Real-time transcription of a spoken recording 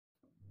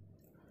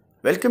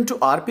Welcome to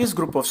RPS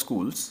Group of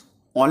Schools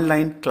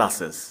online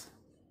classes.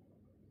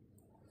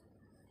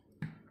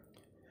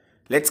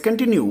 Let's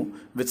continue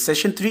with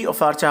session 3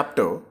 of our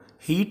chapter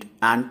Heat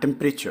and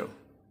Temperature.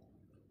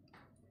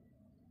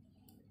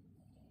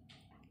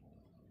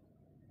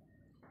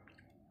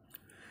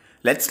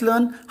 Let's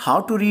learn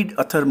how to read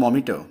a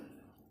thermometer.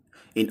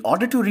 In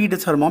order to read a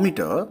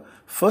thermometer,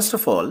 first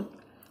of all,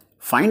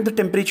 find the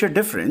temperature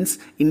difference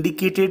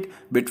indicated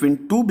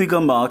between two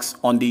bigger marks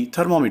on the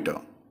thermometer.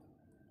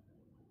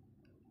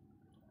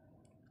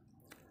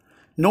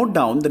 Note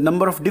down the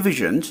number of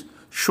divisions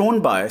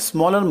shown by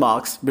smaller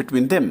marks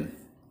between them.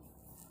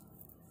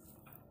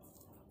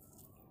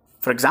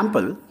 For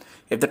example,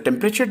 if the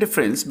temperature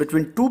difference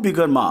between two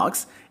bigger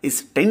marks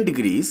is 10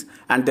 degrees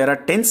and there are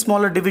 10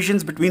 smaller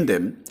divisions between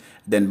them,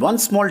 then one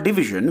small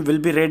division will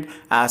be read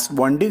as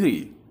 1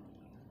 degree.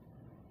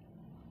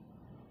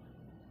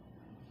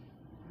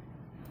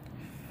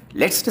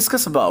 Let's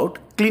discuss about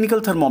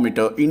clinical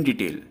thermometer in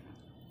detail.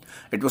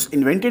 It was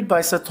invented by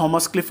Sir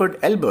Thomas Clifford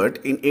Albutt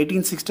in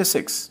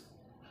 1866.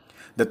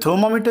 The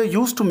thermometer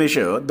used to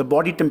measure the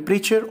body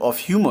temperature of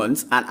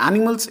humans and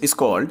animals is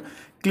called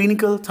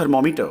clinical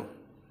thermometer.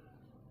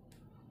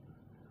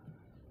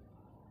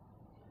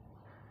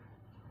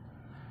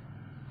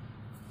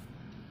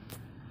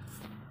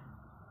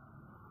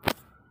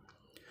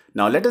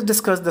 Now let us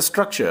discuss the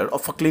structure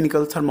of a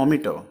clinical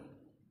thermometer.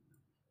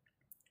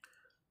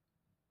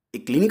 A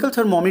clinical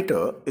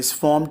thermometer is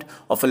formed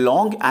of a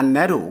long and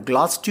narrow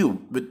glass tube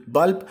with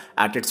bulb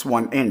at its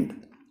one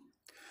end.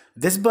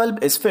 This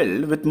bulb is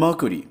filled with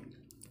mercury.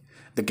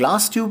 The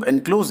glass tube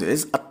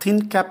encloses a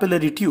thin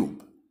capillary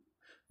tube.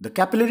 The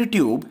capillary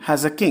tube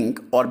has a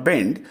kink or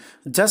bend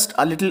just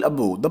a little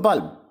above the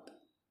bulb.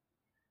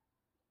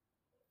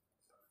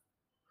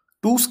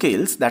 Two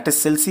scales, that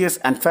is Celsius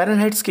and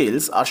Fahrenheit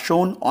scales, are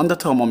shown on the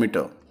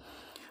thermometer.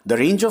 The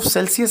range of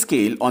Celsius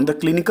scale on the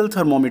clinical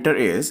thermometer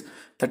is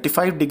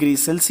 35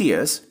 degrees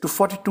Celsius to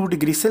 42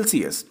 degrees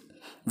Celsius,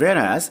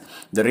 whereas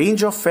the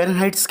range of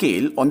Fahrenheit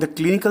scale on the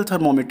clinical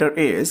thermometer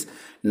is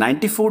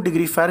 94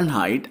 degree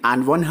Fahrenheit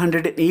and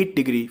 108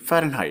 degree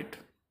Fahrenheit.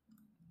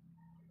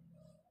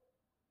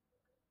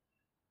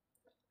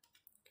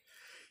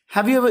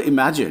 Have you ever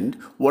imagined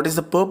what is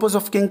the purpose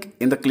of kink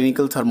in the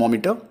clinical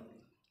thermometer?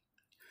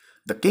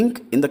 The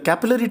kink in the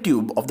capillary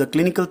tube of the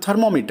clinical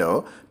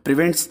thermometer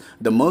prevents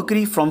the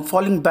mercury from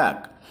falling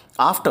back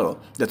after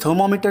the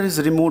thermometer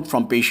is removed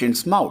from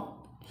patient's mouth.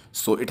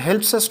 So it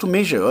helps us to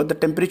measure the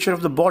temperature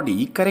of the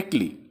body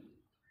correctly.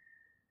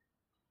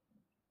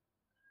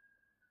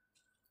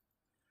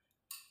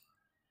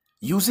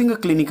 Using a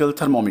clinical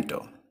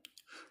thermometer.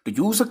 To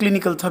use a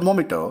clinical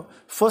thermometer,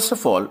 first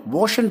of all,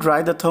 wash and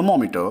dry the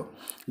thermometer,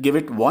 give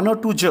it 1 or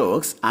 2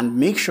 jerks and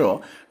make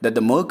sure that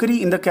the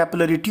mercury in the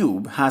capillary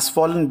tube has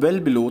fallen well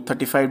below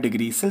 35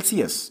 degrees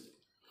Celsius.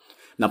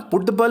 Now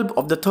put the bulb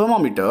of the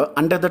thermometer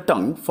under the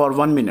tongue for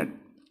 1 minute.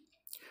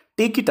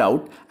 Take it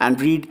out and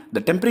read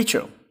the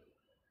temperature.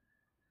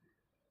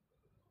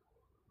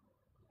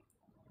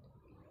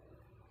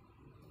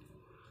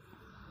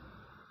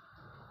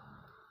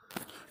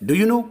 Do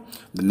you know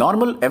the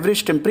normal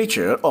average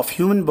temperature of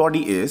human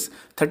body is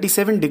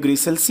 37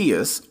 degrees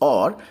Celsius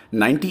or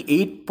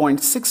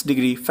 98.6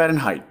 degree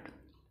Fahrenheit.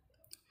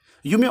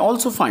 You may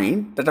also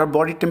find that our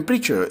body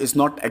temperature is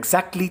not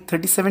exactly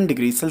 37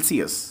 degrees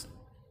Celsius.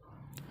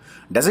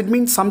 Does it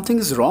mean something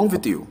is wrong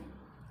with you?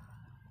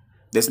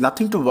 There's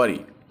nothing to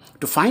worry.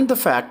 To find the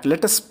fact,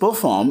 let us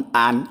perform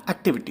an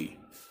activity.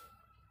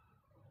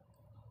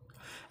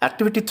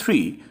 Activity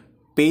 3,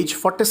 page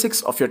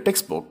 46 of your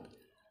textbook.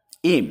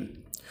 Aim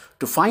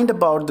to find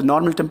about the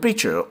normal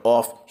temperature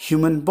of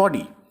human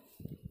body.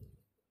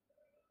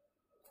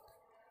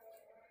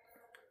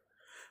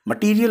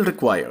 Material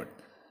required.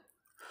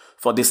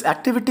 For this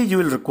activity you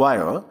will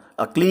require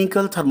a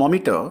clinical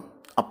thermometer,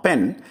 a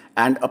pen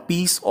and a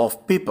piece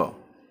of paper.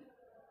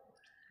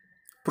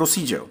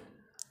 Procedure.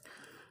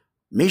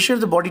 Measure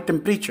the body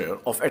temperature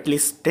of at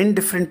least 10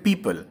 different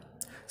people,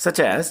 such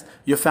as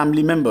your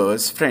family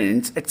members,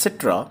 friends,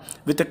 etc.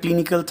 with a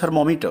clinical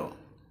thermometer.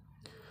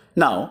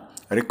 Now,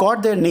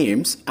 record their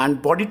names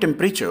and body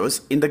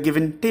temperatures in the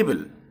given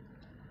table.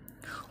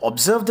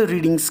 Observe the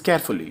readings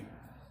carefully.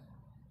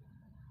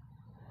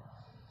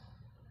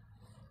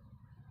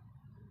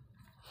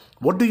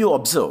 What do you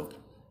observe?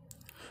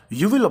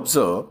 You will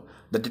observe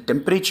that the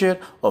temperature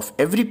of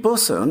every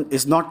person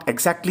is not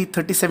exactly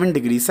 37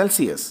 degrees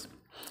Celsius.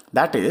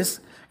 That is,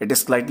 it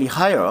is slightly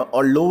higher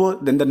or lower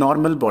than the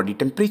normal body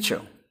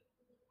temperature.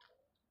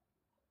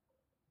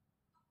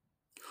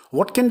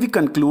 What can we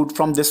conclude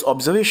from this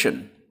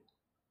observation?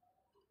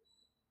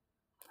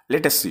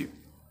 Let us see.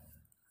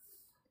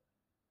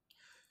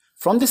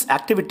 From this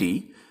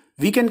activity,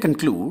 we can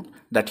conclude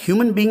that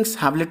human beings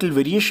have little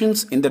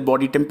variations in their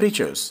body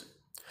temperatures.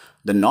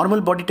 The normal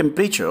body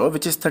temperature,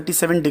 which is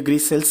 37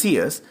 degrees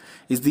Celsius,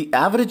 is the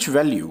average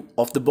value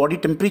of the body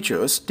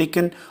temperatures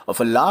taken of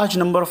a large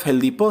number of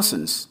healthy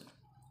persons.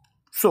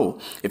 So,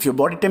 if your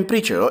body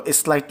temperature is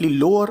slightly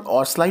lower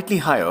or slightly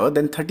higher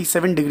than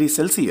 37 degrees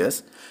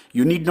Celsius,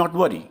 you need not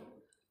worry.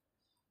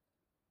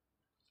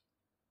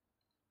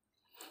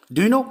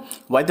 Do you know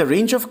why the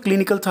range of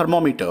clinical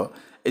thermometer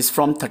is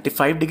from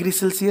 35 degrees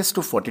Celsius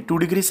to 42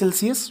 degrees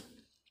Celsius?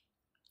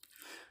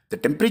 The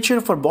temperature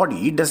of our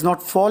body does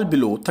not fall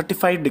below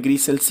 35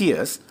 degrees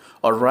Celsius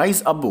or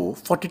rise above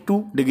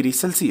 42 degrees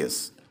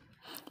Celsius.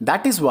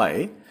 That is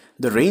why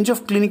the range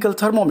of clinical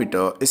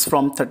thermometer is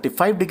from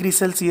 35 degrees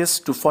Celsius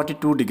to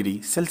 42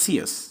 degrees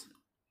Celsius.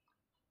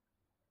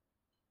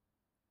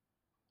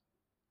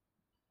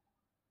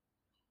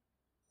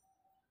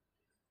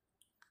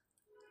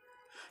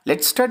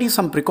 Let's study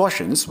some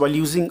precautions while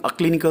using a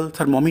clinical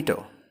thermometer.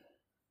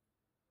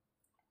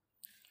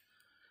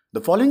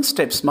 The following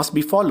steps must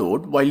be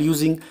followed while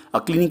using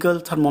a clinical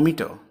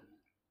thermometer.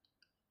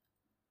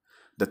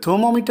 The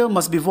thermometer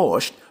must be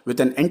washed with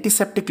an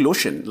antiseptic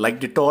lotion like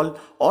Dettol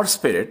or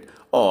Spirit,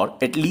 or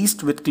at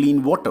least with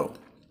clean water,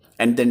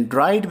 and then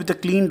dried with a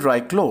clean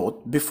dry cloth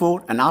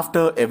before and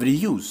after every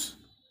use.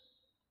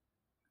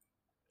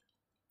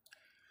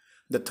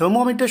 The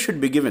thermometer should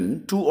be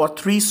given 2 or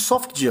 3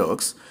 soft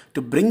jerks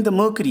to bring the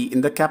mercury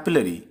in the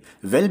capillary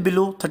well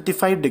below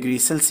 35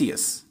 degrees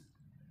Celsius.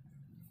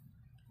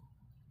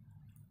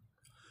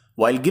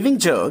 While giving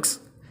jerks,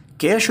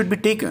 care should be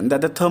taken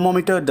that the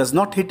thermometer does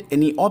not hit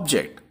any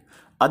object,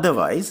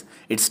 otherwise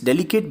its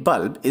delicate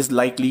bulb is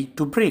likely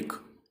to break.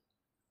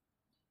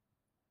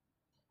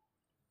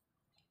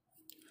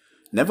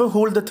 Never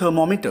hold the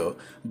thermometer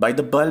by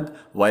the bulb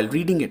while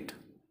reading it.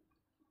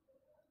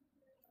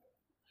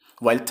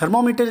 While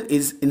thermometer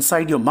is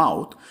inside your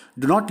mouth,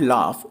 do not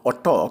laugh or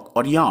talk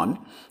or yawn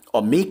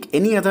or make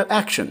any other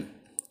action.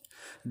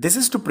 This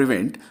is to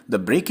prevent the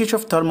breakage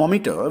of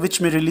thermometer,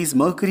 which may release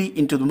mercury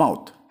into the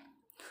mouth.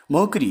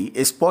 Mercury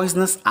is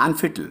poisonous and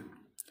fatal.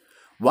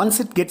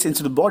 Once it gets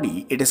into the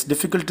body, it is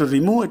difficult to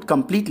remove it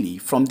completely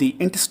from the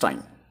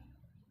intestine.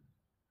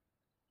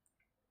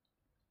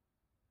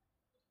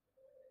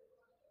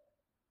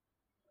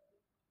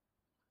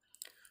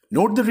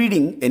 Note the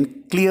reading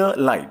in clear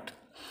light.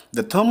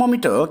 The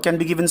thermometer can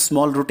be given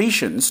small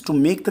rotations to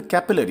make the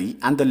capillary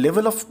and the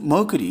level of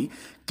mercury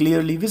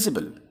clearly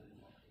visible.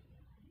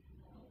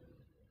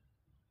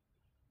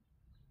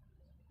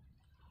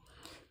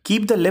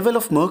 Keep the level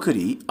of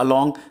mercury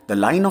along the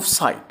line of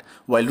sight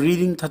while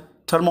reading the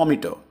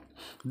thermometer.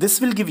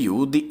 This will give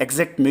you the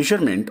exact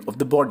measurement of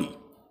the body.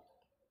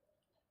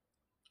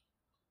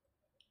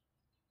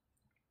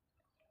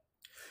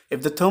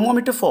 If the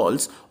thermometer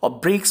falls or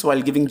breaks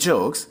while giving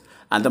jerks,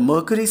 and the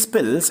mercury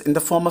spills in the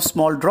form of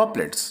small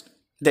droplets,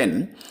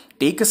 then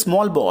take a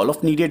small ball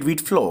of kneaded wheat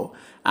flour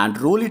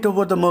and roll it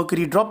over the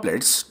mercury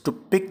droplets to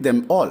pick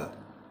them all.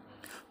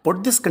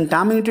 Put this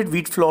contaminated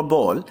wheat flour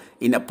ball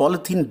in a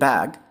polythene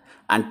bag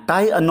and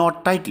tie a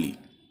knot tightly.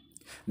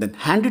 Then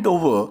hand it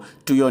over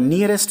to your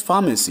nearest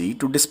pharmacy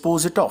to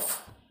dispose it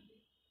off.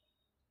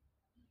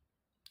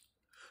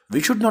 We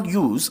should not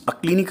use a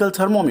clinical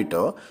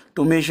thermometer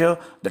to measure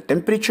the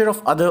temperature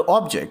of other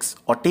objects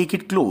or take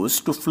it close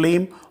to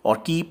flame or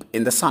keep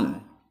in the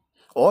sun.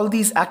 All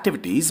these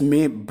activities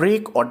may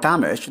break or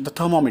damage the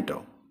thermometer.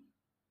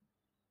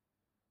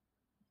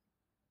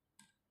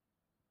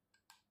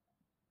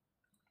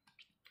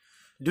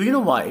 Do you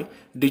know why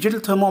digital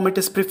thermometer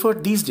is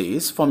preferred these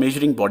days for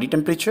measuring body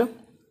temperature?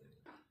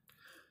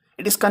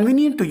 It is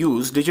convenient to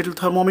use digital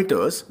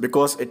thermometers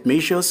because it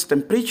measures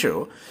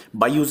temperature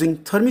by using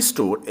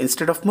thermistor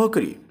instead of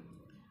mercury.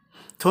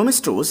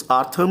 Thermistors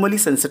are thermally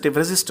sensitive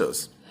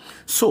resistors,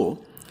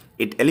 so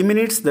it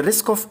eliminates the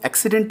risk of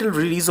accidental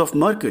release of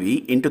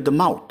mercury into the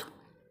mouth.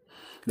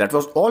 That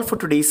was all for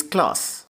today's class.